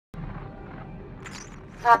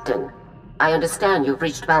Captain, I understand you've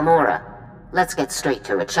reached Balmorra. Let's get straight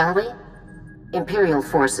to it, shall we? Imperial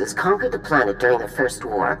forces conquered the planet during the First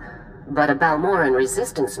War, but a Balmorran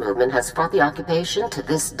resistance movement has fought the occupation to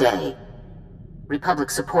this day.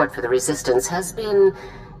 Republic support for the resistance has been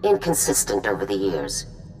inconsistent over the years,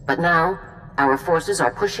 but now our forces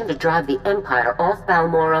are pushing to drive the Empire off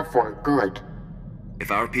Balmorra for good.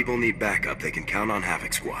 If our people need backup, they can count on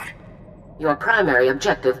Havoc Squad. Your primary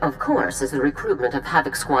objective, of course, is the recruitment of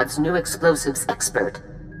Havoc Squad's new explosives expert.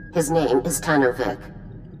 His name is Tano Vic.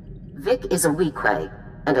 Vic is a Weequay,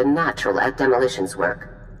 and a natural at demolitions work.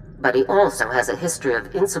 But he also has a history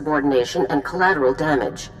of insubordination and collateral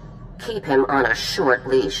damage. Keep him on a short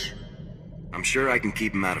leash. I'm sure I can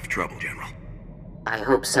keep him out of trouble, General. I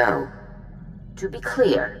hope so. To be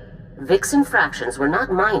clear, Vic's infractions were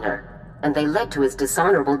not minor, and they led to his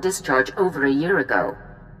dishonorable discharge over a year ago.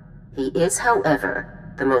 He is,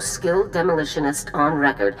 however, the most skilled demolitionist on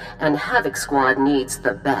record, and Havoc Squad needs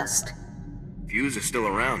the best. Fuse is still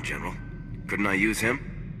around, General. Couldn't I use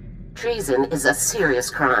him? Treason is a serious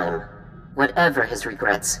crime. Whatever his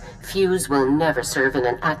regrets, Fuse will never serve in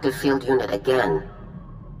an active field unit again.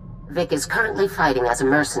 Vic is currently fighting as a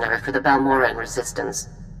mercenary for the Balmorran resistance.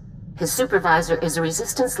 His supervisor is a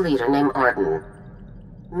resistance leader named Arden.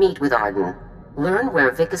 Meet with Arden, learn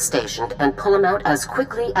where Vic is stationed, and pull him out as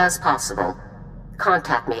quickly as possible.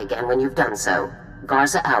 Contact me again when you've done so.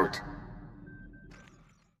 Garza out.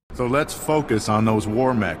 So let's focus on those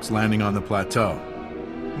war mechs landing on the plateau.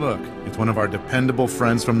 Look, it's one of our dependable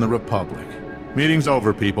friends from the Republic. Meeting's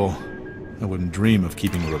over, people. I wouldn't dream of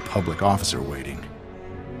keeping a Republic officer waiting.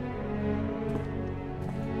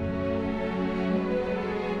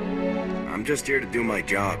 I'm just here to do my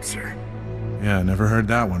job, sir. Yeah, never heard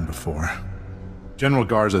that one before. General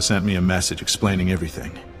Garza sent me a message explaining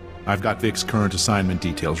everything. I've got Vic's current assignment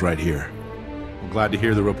details right here. I'm glad to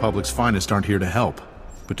hear the Republic's finest aren't here to help,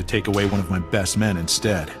 but to take away one of my best men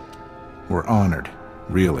instead. We're honored,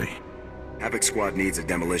 really. Havoc Squad needs a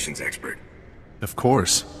demolitions expert. Of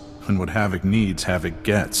course. And what Havoc needs, Havoc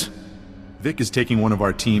gets. Vic is taking one of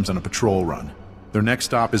our teams on a patrol run. Their next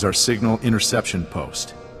stop is our signal interception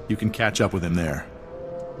post. You can catch up with him there.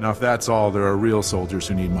 Now if that's all, there are real soldiers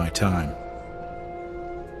who need my time.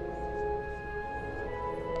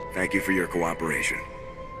 Thank you for your cooperation.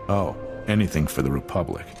 Oh, anything for the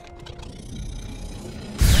Republic.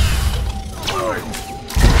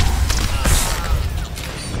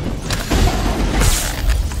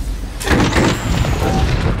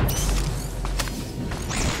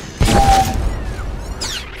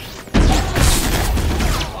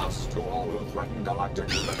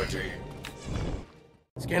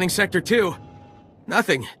 Scanning Sector 2.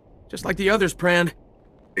 Nothing. Just like the others, Pran.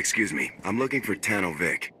 Excuse me, I'm looking for Tano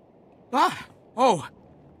Vic. Ah! Oh!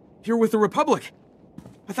 You're with the Republic.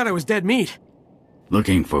 I thought I was dead meat.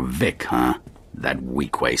 Looking for Vic, huh? That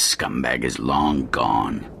Weequay scumbag is long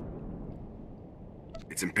gone.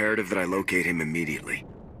 It's imperative that I locate him immediately.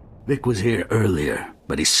 Vic was here earlier,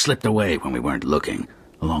 but he slipped away when we weren't looking,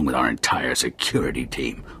 along with our entire security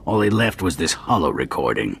team. All he left was this holo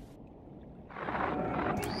recording.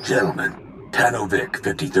 Gentlemen, Tano Vic,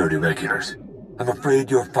 5030 regulars. I'm afraid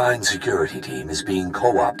your fine security team is being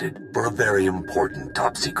co-opted for a very important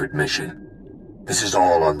top-secret mission. This is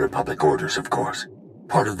all on Republic orders, of course.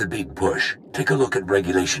 Part of the big push. Take a look at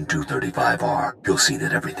Regulation 235R. You'll see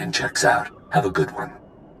that everything checks out. Have a good one.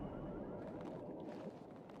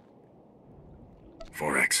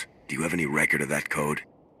 4X, do you have any record of that code?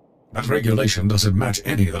 That regulation doesn't match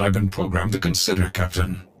any that I've been programmed to consider,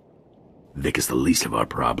 Captain. Vic is the least of our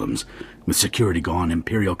problems. With security gone,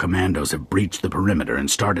 Imperial commandos have breached the perimeter and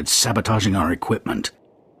started sabotaging our equipment.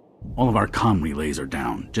 All of our comm relays are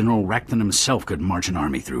down. General Racton himself could march an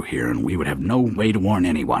army through here, and we would have no way to warn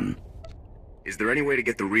anyone. Is there any way to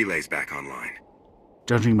get the relays back online?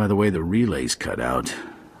 Judging by the way the relays cut out,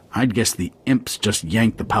 I'd guess the imps just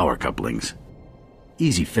yanked the power couplings.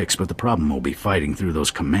 Easy fix, but the problem will be fighting through those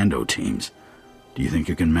commando teams. Do you think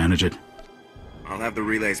you can manage it? I'll have the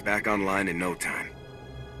relays back online in no time.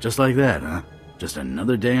 Just like that, huh? Just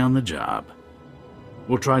another day on the job.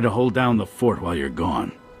 We'll try to hold down the fort while you're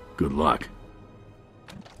gone. Good luck.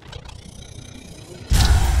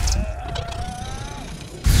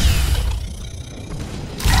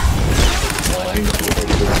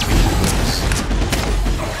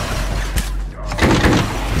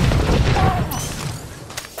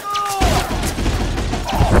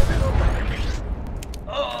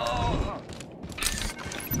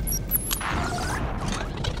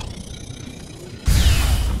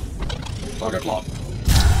 Target lock.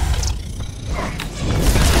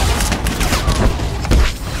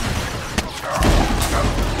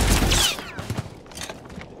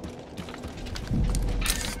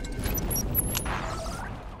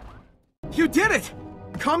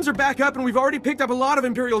 comms are back up and we've already picked up a lot of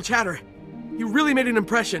Imperial chatter. You really made an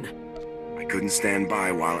impression. I couldn't stand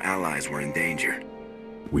by while allies were in danger.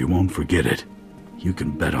 We won't forget it. You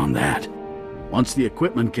can bet on that. Once the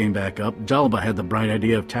equipment came back up, Jalba had the bright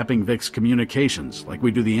idea of tapping Vic's communications, like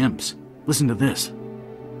we do the imps. Listen to this.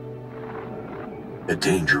 A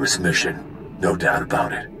dangerous mission, no doubt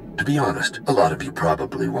about it. To be honest, a lot of you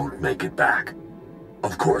probably won't make it back.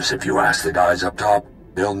 Of course, if you ask the guys up top,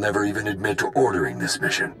 they'll never even admit to ordering this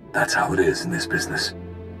mission. That's how it is in this business.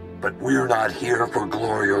 But we're not here for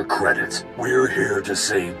glory or credits. We're here to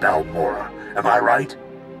save Balmorra. Am I right?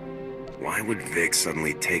 Why would Vic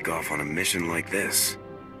suddenly take off on a mission like this?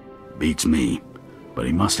 Beats me, but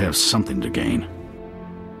he must have something to gain.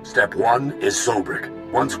 Step 1 is Sobrik.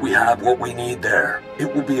 Once we have what we need there,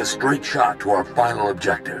 it will be a straight shot to our final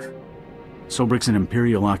objective. Sobrik's an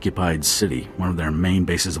Imperial-occupied city, one of their main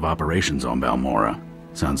bases of operations on Balmorra.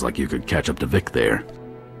 Sounds like you could catch up to Vic there.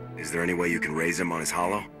 Is there any way you can raise him on his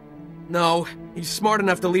holo? No, he's smart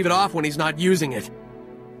enough to leave it off when he's not using it.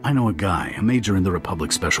 I know a guy, a major in the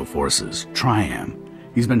Republic Special Forces, Triam.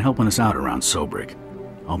 He's been helping us out around Sobrik.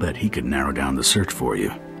 I'll bet he could narrow down the search for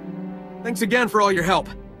you. Thanks again for all your help.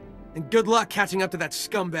 And good luck catching up to that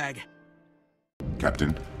scumbag.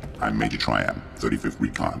 Captain, I'm Major Triam, 35th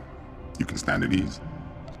Recon. You can stand at ease.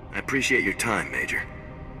 I appreciate your time, Major.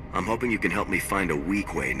 I'm hoping you can help me find a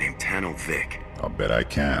weakway named Tano Vic. I'll bet I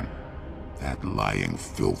can. That lying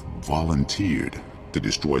filth volunteered to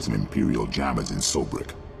destroy some Imperial jammers in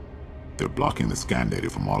Sobrik. They're blocking the scan data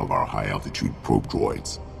from all of our high-altitude probe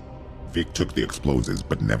droids. Vic took the explosives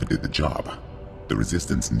but never did the job. The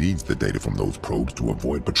Resistance needs the data from those probes to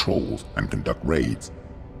avoid patrols and conduct raids.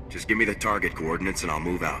 Just give me the target coordinates and I'll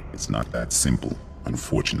move out. It's not that simple,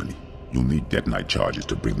 unfortunately. You'll need detonite charges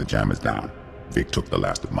to bring the jammers down. Vic took the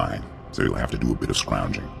last of mine, so you'll have to do a bit of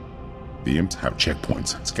scrounging. The imps have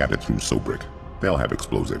checkpoints scattered through Sobrik. They'll have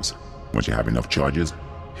explosives. Once you have enough charges,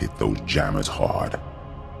 hit those jammers hard.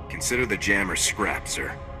 Consider the jammers scrapped,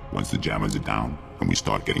 sir. Once the jammers are down, and we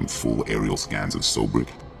start getting full aerial scans of Sobrik,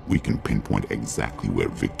 we can pinpoint exactly where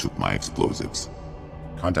Vic took my explosives.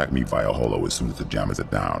 Contact me via holo as soon as the jammers are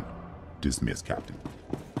down. Dismiss, Captain.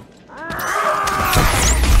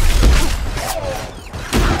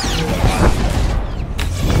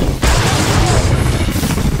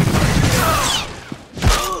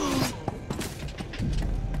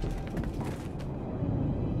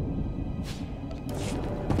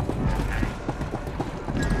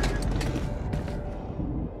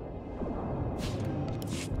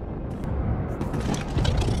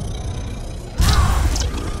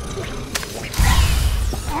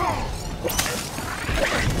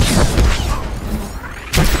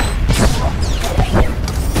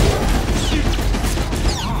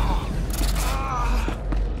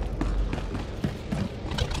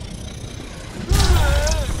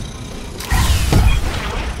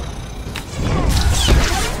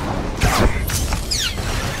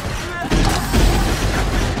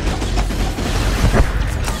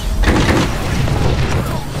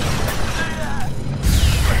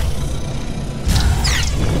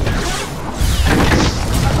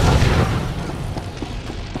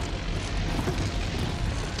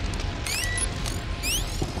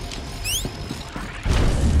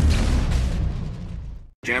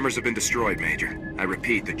 Jammers have been destroyed, Major. I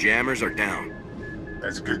repeat, the jammers are down.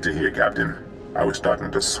 That's good to hear, Captain. I was starting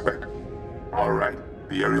to sweat. All right,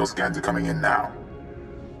 the aerial scans are coming in now.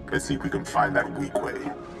 Let's see if we can find that weak way.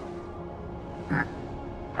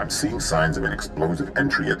 I'm seeing signs of an explosive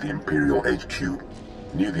entry at the Imperial HQ,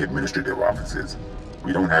 near the administrative offices.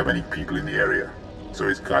 We don't have any people in the area, so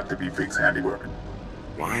it's got to be Vic's handiwork.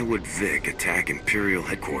 Why would Vic attack Imperial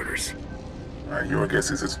headquarters? Your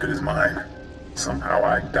guess is as good as mine. Somehow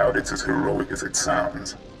I doubt it's as heroic as it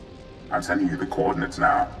sounds. I'm sending you the coordinates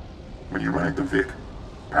now. When you run into Vic,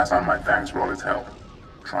 pass on my thanks for all his help.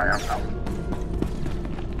 Triumph out.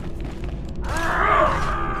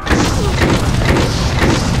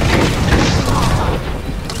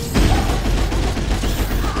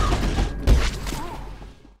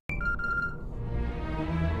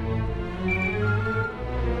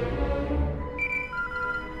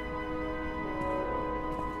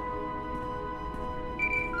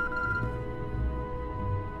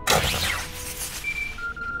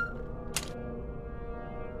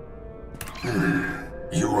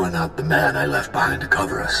 You are not the man I left behind to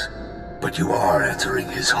cover us, but you are answering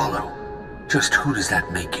his holo. Just who does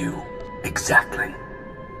that make you, exactly?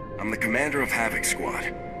 I'm the commander of Havoc Squad.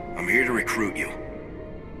 I'm here to recruit you.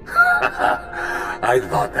 I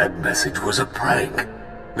thought that message was a prank.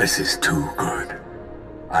 This is too good.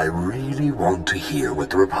 I really want to hear what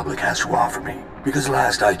the Republic has to offer me, because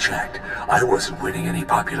last I checked, I wasn't winning any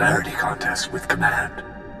popularity contests with Command.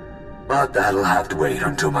 But that'll have to wait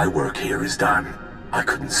until my work here is done. I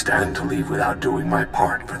couldn't stand to leave without doing my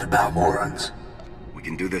part for the Balmorrans. We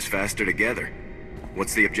can do this faster together.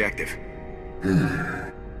 What's the objective?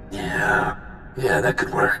 Yeah, that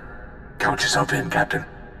could work. Count yourself in, Captain.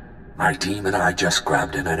 My team and I just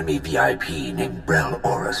grabbed an enemy VIP named Brel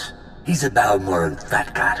Oris. He's a Balmorran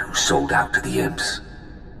fat cat who sold out to the imps.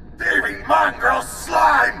 Thieving mongrel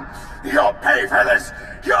slime! You'll pay for this!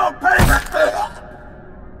 You'll pay for this!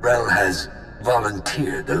 Brel has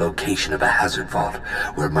volunteered the location of a hazard vault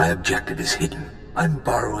where my objective is hidden. I'm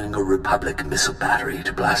borrowing a Republic missile battery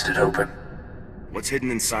to blast it open. What's hidden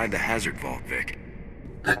inside the hazard vault, Vic?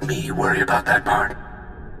 Let me worry about that part.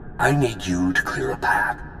 I need you to clear a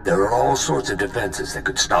path. There are all sorts of defenses that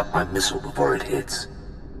could stop my missile before it hits.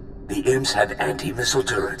 The imps have anti-missile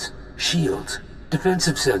turrets, shields,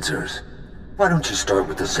 defensive sensors. Why don't you start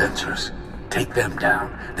with the sensors? Take them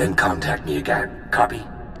down, then contact me again. Copy?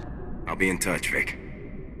 I'll be in touch, Vic.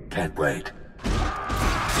 Can't wait. Here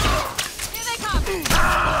they come!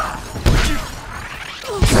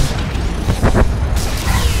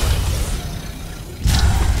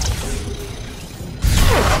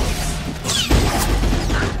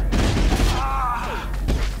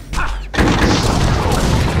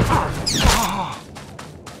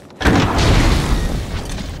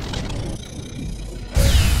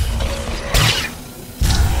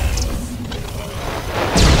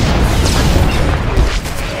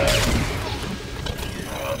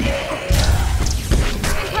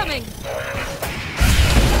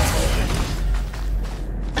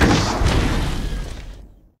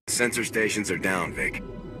 Sensor stations are down, Vic.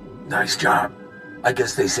 Nice job. I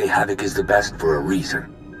guess they say Havoc is the best for a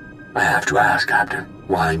reason. I have to ask, Captain,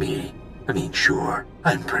 why me? I mean, sure,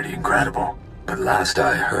 I'm pretty incredible. But last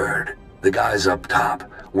I heard, the guys up top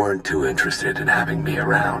weren't too interested in having me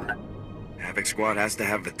around. Havoc Squad has to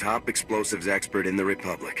have the top explosives expert in the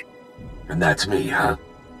Republic. And that's me, huh?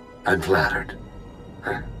 I'm flattered.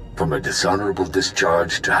 From a dishonorable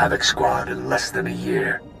discharge to Havoc Squad in less than a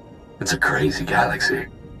year. It's a crazy galaxy.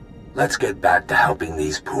 Let's get back to helping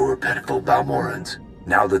these poor, pitiful Balmorrans.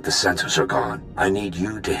 Now that the sensors are gone, I need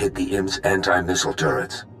you to hit the imps' anti-missile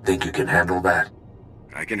turrets. Think you can handle that?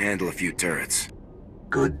 I can handle a few turrets.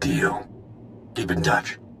 Good deal. Keep in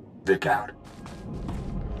touch. Vic out.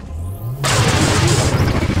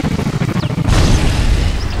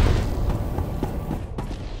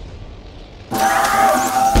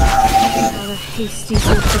 Rather hasty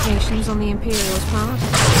fortifications on the Imperial's part.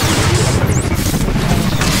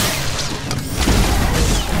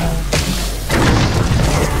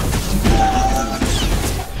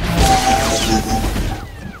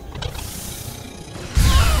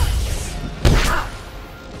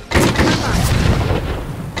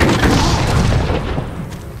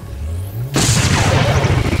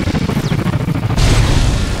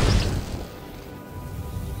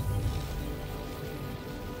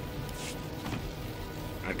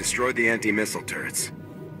 Destroyed the anti-missile turrets.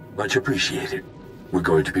 Much appreciated. We're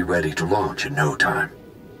going to be ready to launch in no time.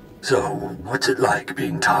 So, what's it like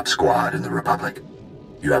being top squad in the Republic?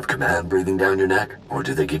 You have command breathing down your neck, or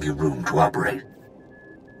do they give you room to operate?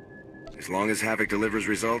 As long as Havoc delivers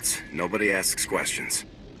results, nobody asks questions.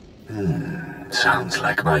 Sounds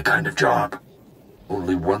like my kind of job.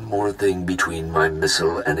 Only one more thing between my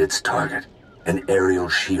missile and its target. An aerial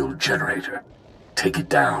shield generator. Take it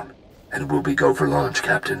down, and we'll be go for launch,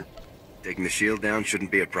 Captain. Taking the shield down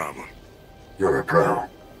shouldn't be a problem. You're a pro.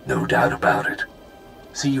 No doubt about it.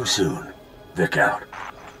 See you soon. Vic out.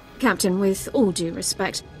 Captain, with all due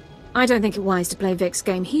respect, I don't think it wise to play Vic's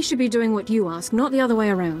game. He should be doing what you ask, not the other way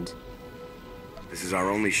around. This is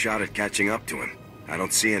our only shot at catching up to him. I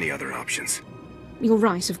don't see any other options. You're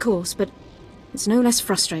right, of course, but it's no less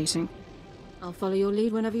frustrating. I'll follow your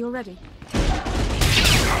lead whenever you're ready.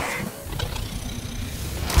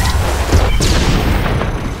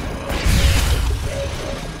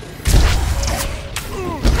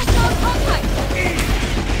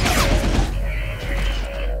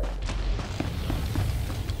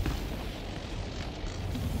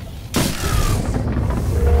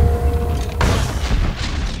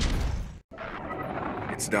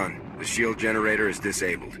 It's done. The shield generator is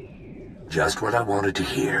disabled. Just what I wanted to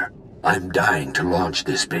hear. I'm dying to launch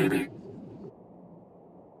this baby.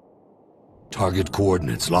 Target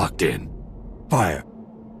coordinates locked in. Fire.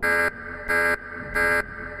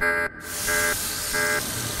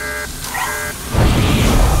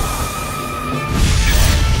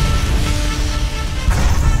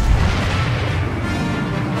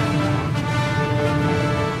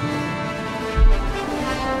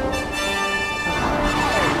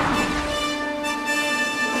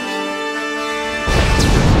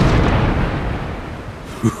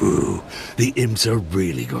 Ooh, the imps are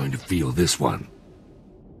really going to feel this one.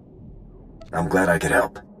 I'm glad I could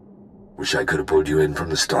help. Wish I could have pulled you in from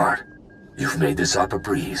the start. You've made this op a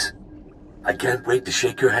breeze. I can't wait to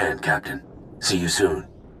shake your hand, Captain. See you soon.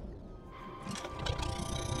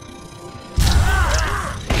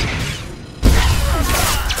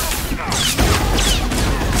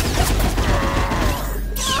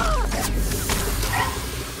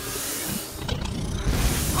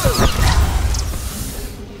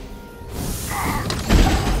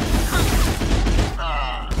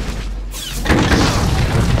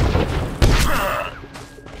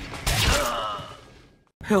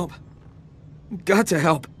 Help. Got to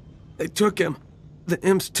help. They took him. The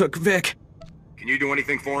imps took Vic. Can you do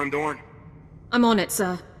anything for him, Dorn? I'm on it,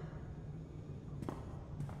 sir.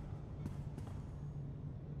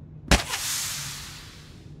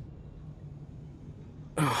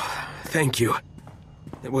 Oh, thank you.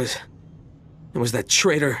 It was that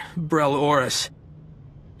traitor, Brel Oris.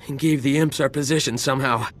 He gave the imps our position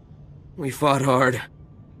somehow. We fought hard,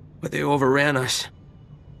 but they overran us.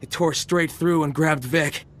 They tore straight through and grabbed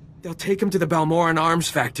Vic. They'll take him to the Balmorra arms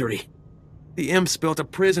factory. The imps built a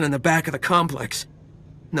prison in the back of the complex.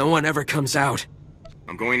 No one ever comes out.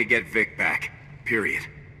 I'm going to get Vic back. Period.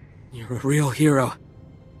 You're a real hero.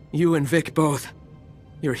 You and Vic both.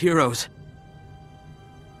 You're heroes.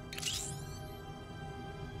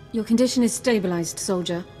 Your condition is stabilized,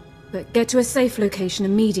 soldier. But get to a safe location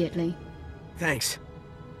immediately. Thanks.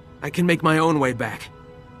 I can make my own way back.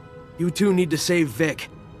 You two need to save Vic.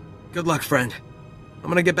 Good luck, friend. I'm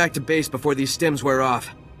gonna get back to base before these stims wear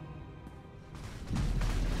off.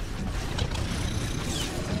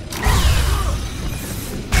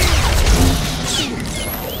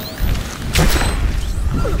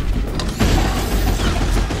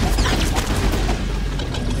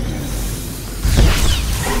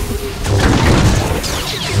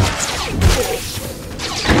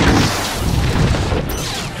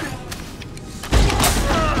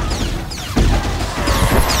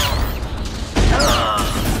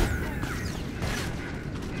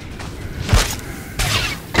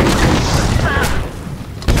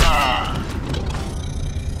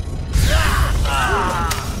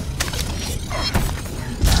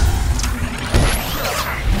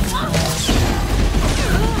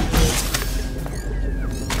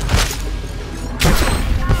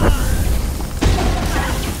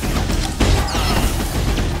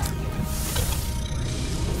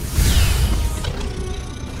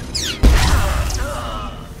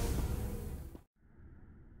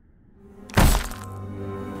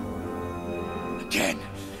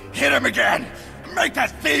 Hit him again! Make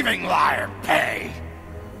that thieving liar pay!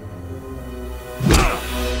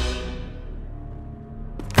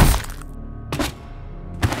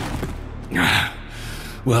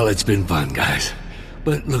 Well, it's been fun, guys.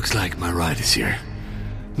 But looks like my ride is here.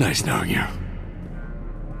 Nice knowing you.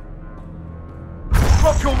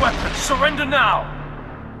 Drop your weapons! Surrender now!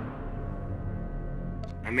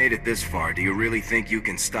 I made it this far. Do you really think you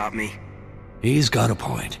can stop me? He's got a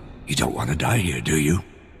point. You don't want to die here, do you?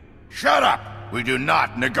 Shut up! We do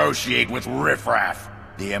not negotiate with riffraff.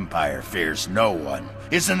 The Empire fears no one.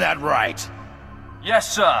 Isn't that right?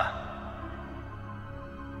 Yes, sir.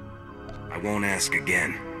 I won't ask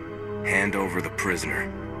again. Hand over the prisoner.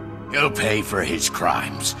 He'll pay for his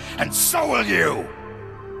crimes, and so will you!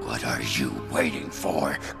 What are you waiting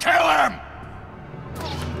for? Kill him!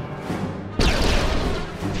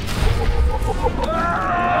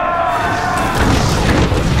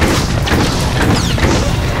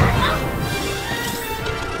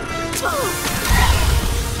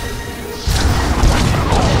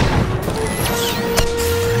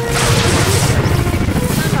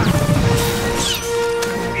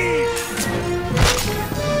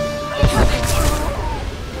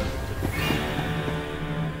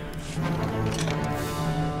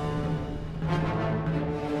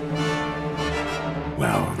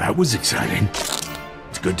 Well, that was exciting.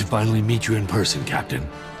 It's good to finally meet you in person, Captain.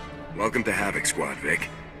 Welcome to Havoc Squad, Vic.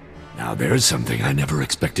 Now there's something I never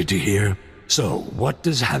expected to hear. So, what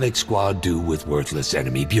does Havoc Squad do with worthless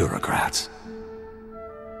enemy bureaucrats?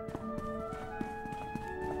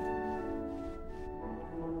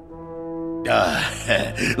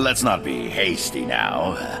 Let's not be hasty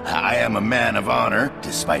now. I am a man of honor,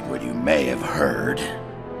 despite what you may have heard.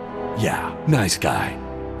 Yeah, nice guy.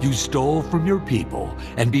 You stole from your people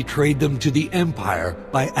and betrayed them to the Empire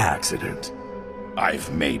by accident.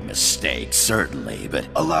 I've made mistakes, certainly, but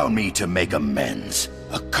allow me to make amends.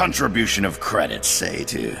 A contribution of credit, say,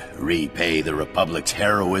 to repay the Republic's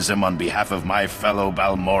heroism on behalf of my fellow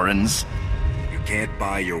Balmorrans. You can't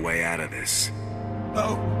buy your way out of this.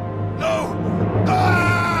 No! No!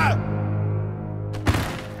 Ah!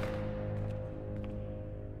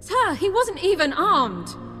 Sir, he wasn't even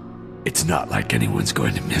armed. It's not like anyone's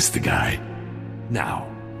going to miss the guy. Now,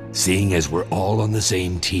 seeing as we're all on the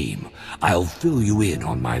same team, I'll fill you in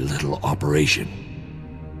on my little operation.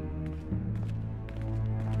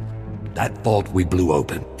 That vault we blew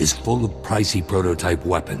open is full of pricey prototype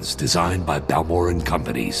weapons designed by Balmorran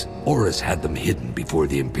companies. Horus had them hidden before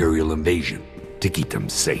the Imperial invasion, to keep them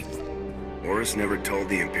safe. Horus never told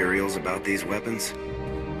the Imperials about these weapons?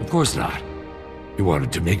 Of course not. He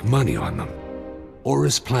wanted to make money on them.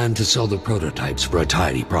 Horus planned to sell the prototypes for a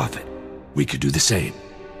tidy profit. We could do the same,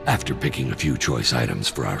 after picking a few choice items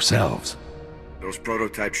for ourselves. Those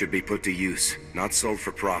prototypes should be put to use, not sold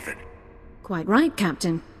for profit. Quite right,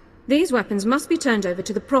 Captain. These weapons must be turned over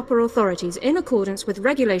to the proper authorities in accordance with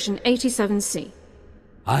Regulation 87C.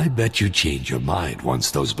 I bet you change your mind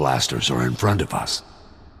once those blasters are in front of us.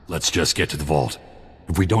 Let's just get to the vault.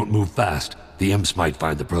 If we don't move fast, the imps might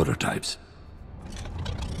find the prototypes.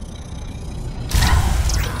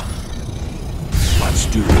 Let's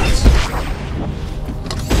do this.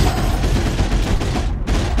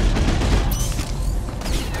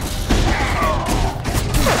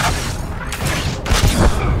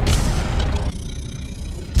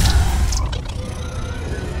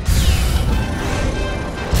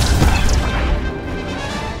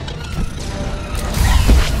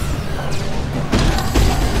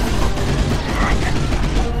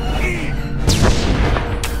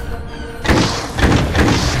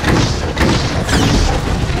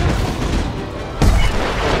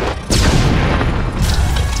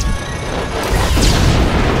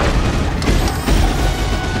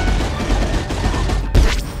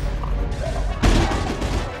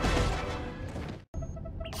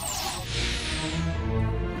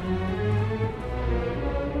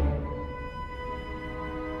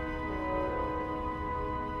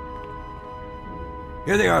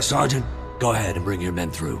 Here they are, Sergeant. Go ahead and bring your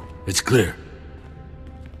men through. It's clear.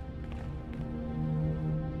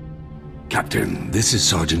 Captain, this is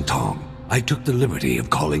Sergeant Tong. I took the liberty of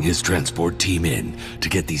calling his transport team in to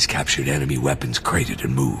get these captured enemy weapons crated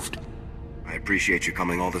and moved. I appreciate you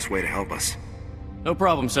coming all this way to help us. No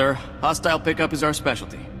problem, sir. Hostile pickup is our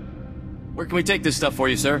specialty. Where can we take this stuff for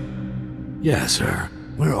you, sir? Yeah, sir.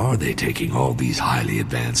 Where are they taking all these highly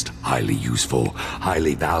advanced, highly useful,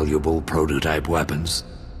 highly valuable prototype weapons?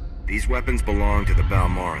 These weapons belong to the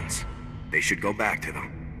Balmorrans. They should go back to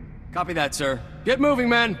them. Copy that, sir. Get moving,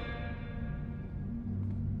 men!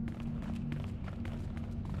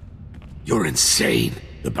 You're insane.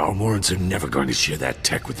 The Balmorrans are never going to share that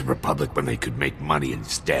tech with the Republic when they could make money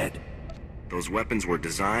instead. Those weapons were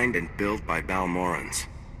designed and built by Balmorrans.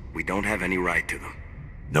 We don't have any right to them.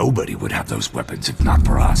 Nobody would have those weapons if not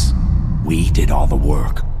for us. We did all the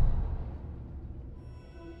work.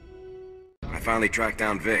 I finally tracked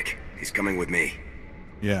down Vic. He's coming with me.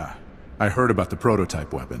 Yeah, I heard about the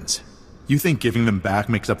prototype weapons. You think giving them back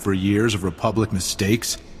makes up for years of Republic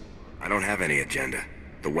mistakes? I don't have any agenda.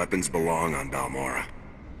 The weapons belong on Balmorra.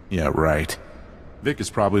 Yeah, right. Vic is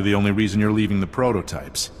probably the only reason you're leaving the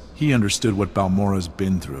prototypes. He understood what Balmorra's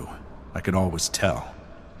been through. I could always tell.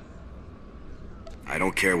 I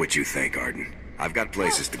don't care what you think, Arden. I've got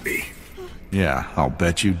places to be. Yeah, I'll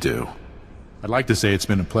bet you do. I'd like to say it's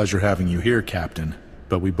been a pleasure having you here, Captain,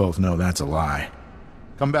 but we both know that's a lie.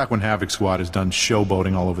 Come back when Havoc Squad is done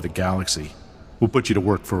showboating all over the galaxy. We'll put you to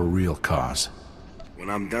work for a real cause. When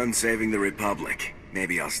I'm done saving the Republic,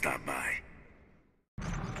 maybe I'll stop by.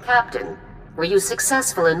 Captain, were you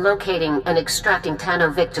successful in locating and extracting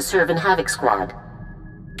Tano Vic to serve in Havoc Squad?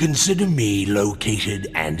 Consider me located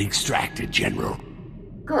and extracted, General.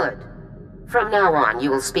 Good. From now on, you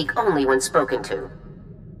will speak only when spoken to.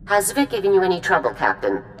 Has Vic given you any trouble,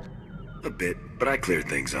 Captain? A bit, but I cleared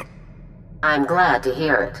things up. I'm glad to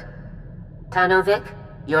hear it. Tano Vic,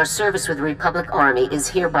 your service with the Republic Army is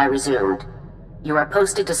hereby resumed. You are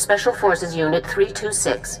posted to Special Forces Unit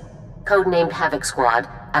 326, codenamed Havoc Squad,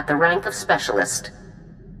 at the rank of Specialist.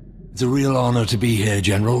 It's a real honor to be here,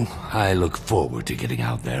 General. I look forward to getting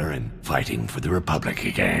out there and fighting for the Republic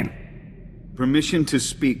again. Permission to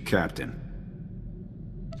speak, Captain.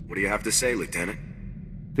 What do you have to say, Lieutenant?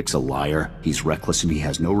 Vic's a liar, he's reckless, and he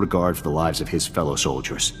has no regard for the lives of his fellow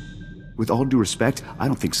soldiers. With all due respect, I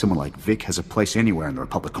don't think someone like Vic has a place anywhere in the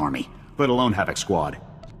Republic Army, let alone Havoc Squad.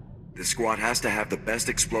 This squad has to have the best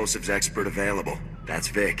explosives expert available. That's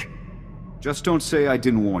Vic. Just don't say I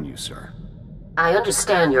didn't warn you, sir. I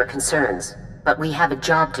understand your concerns, but we have a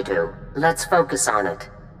job to do. Let's focus on it.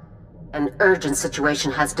 An urgent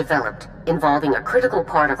situation has developed, involving a critical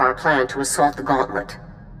part of our plan to assault the Gauntlet.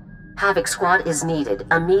 Havoc Squad is needed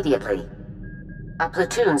immediately. A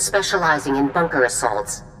platoon specializing in bunker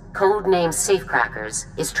assaults codenamed Safecrackers,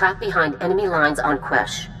 is trapped behind enemy lines on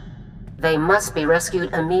Quesh. They must be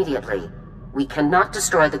rescued immediately. We cannot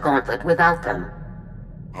destroy the Gauntlet without them.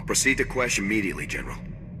 I'll proceed to Quesh immediately, General.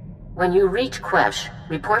 When you reach Quesh,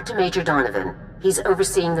 report to Major Donovan. He's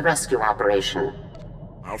overseeing the rescue operation.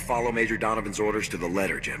 I'll follow Major Donovan's orders to the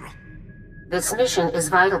letter, General. This mission is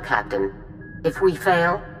vital, Captain. If we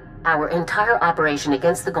fail, our entire operation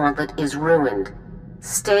against the Gauntlet is ruined.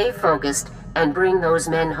 Stay focused and bring those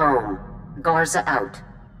men home. Garza out.